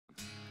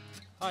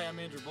Hi, I'm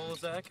Andrew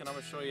Bolazak, and I'm going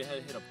to show you how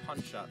to hit a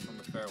punch shot from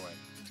the fairway.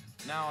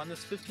 Now, on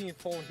this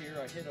 15th hole here,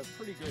 I hit a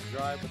pretty good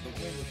drive, but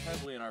the wind was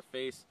heavily in our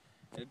face,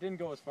 and it didn't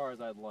go as far as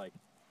I'd like.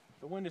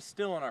 The wind is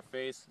still in our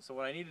face, so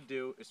what I need to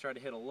do is try to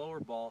hit a lower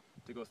ball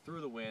to go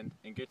through the wind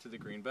and get to the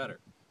green better.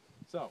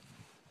 So,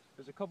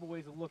 there's a couple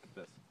ways to look at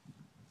this.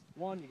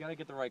 One, you got to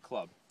get the right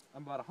club.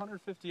 I'm about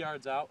 150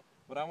 yards out.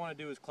 What I want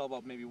to do is club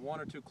up maybe one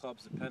or two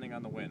clubs depending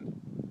on the wind.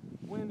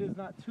 Wind is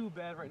not too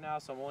bad right now,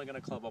 so I'm only going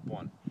to club up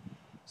one.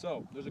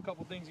 So, there's a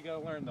couple things you got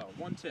to learn though.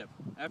 One tip,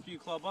 after you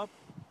club up,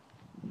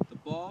 the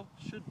ball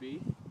should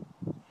be,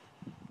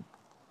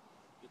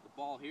 get the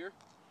ball here,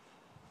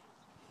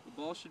 the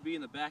ball should be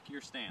in the back of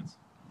your stance.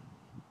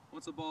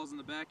 Once the ball is in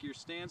the back of your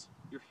stance,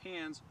 your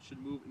hands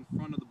should move in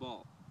front of the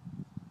ball.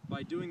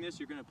 By doing this,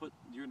 you're going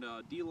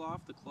to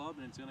de-loft the club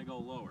and it's going to go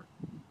lower.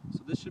 So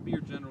this should be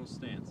your general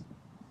stance.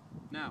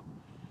 Now,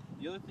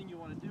 the other thing you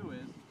want to do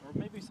is, or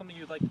maybe something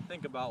you'd like to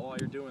think about while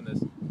you're doing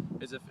this,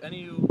 is if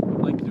any of you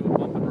like to do a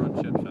bump and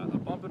run chip shot. A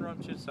bump and run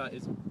chip shot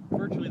is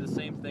virtually the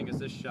same thing as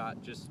this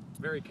shot, just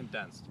very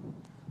condensed.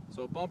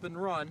 So a bump and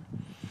run,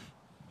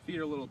 feet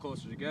are a little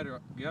closer together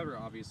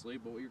obviously,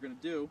 but what you're going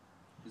to do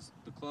is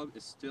the club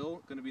is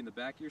still going to be in the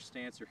back of your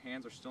stance, your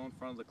hands are still in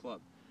front of the club.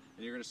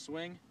 And you're going to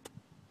swing,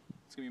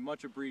 it's going to be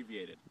much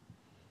abbreviated.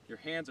 Your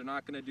hands are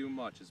not going to do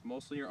much, it's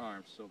mostly your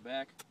arms, so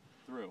back,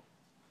 through.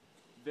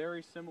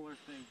 Very similar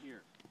thing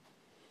here.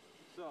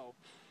 So,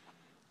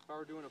 if I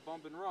were doing a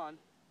bump and run,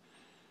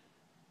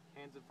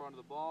 hands in front of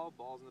the ball,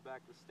 ball's in the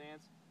back of the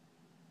stance,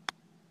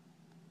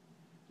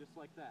 just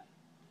like that.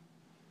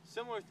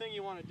 Similar thing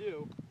you want to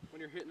do when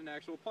you're hitting an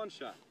actual punch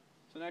shot.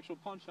 So an actual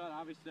punch shot,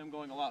 obviously I'm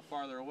going a lot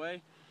farther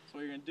away, so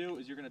what you're going to do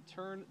is you're going to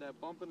turn that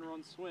bump and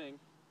run swing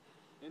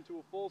into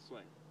a full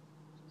swing.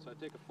 So I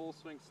take a full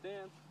swing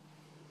stance,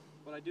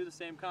 but I do the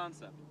same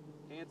concept.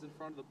 Hands in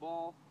front of the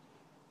ball,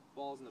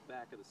 ball's in the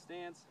back of the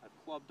stance,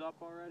 I've clubbed up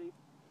already,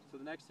 so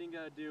the next thing you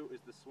got to do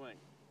is the swing.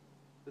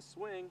 The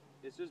swing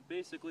is just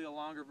basically a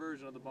longer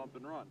version of the bump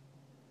and run.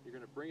 You're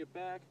going to bring it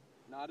back,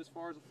 not as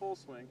far as a full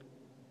swing,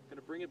 you're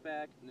going to bring it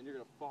back and then you're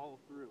going to follow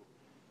through.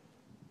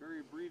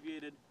 Very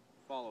abbreviated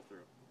follow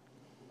through.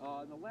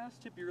 And the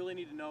last tip you really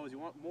need to know is you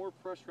want more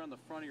pressure on the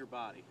front of your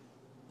body.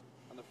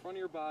 On the front of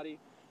your body,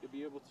 you'll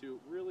be able to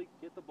really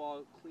get the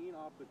ball clean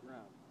off the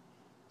ground.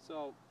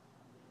 So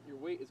your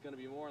weight is going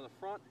to be more on the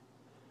front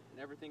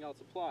and everything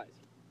else applies.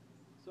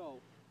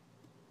 So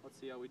let's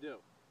see how we do.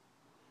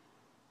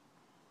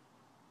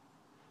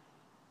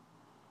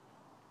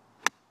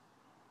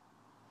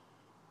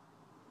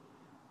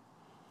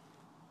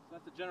 So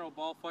that's the general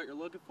ball flight you're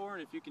looking for,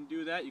 and if you can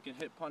do that, you can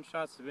hit punch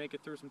shots to make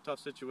it through some tough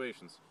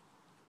situations.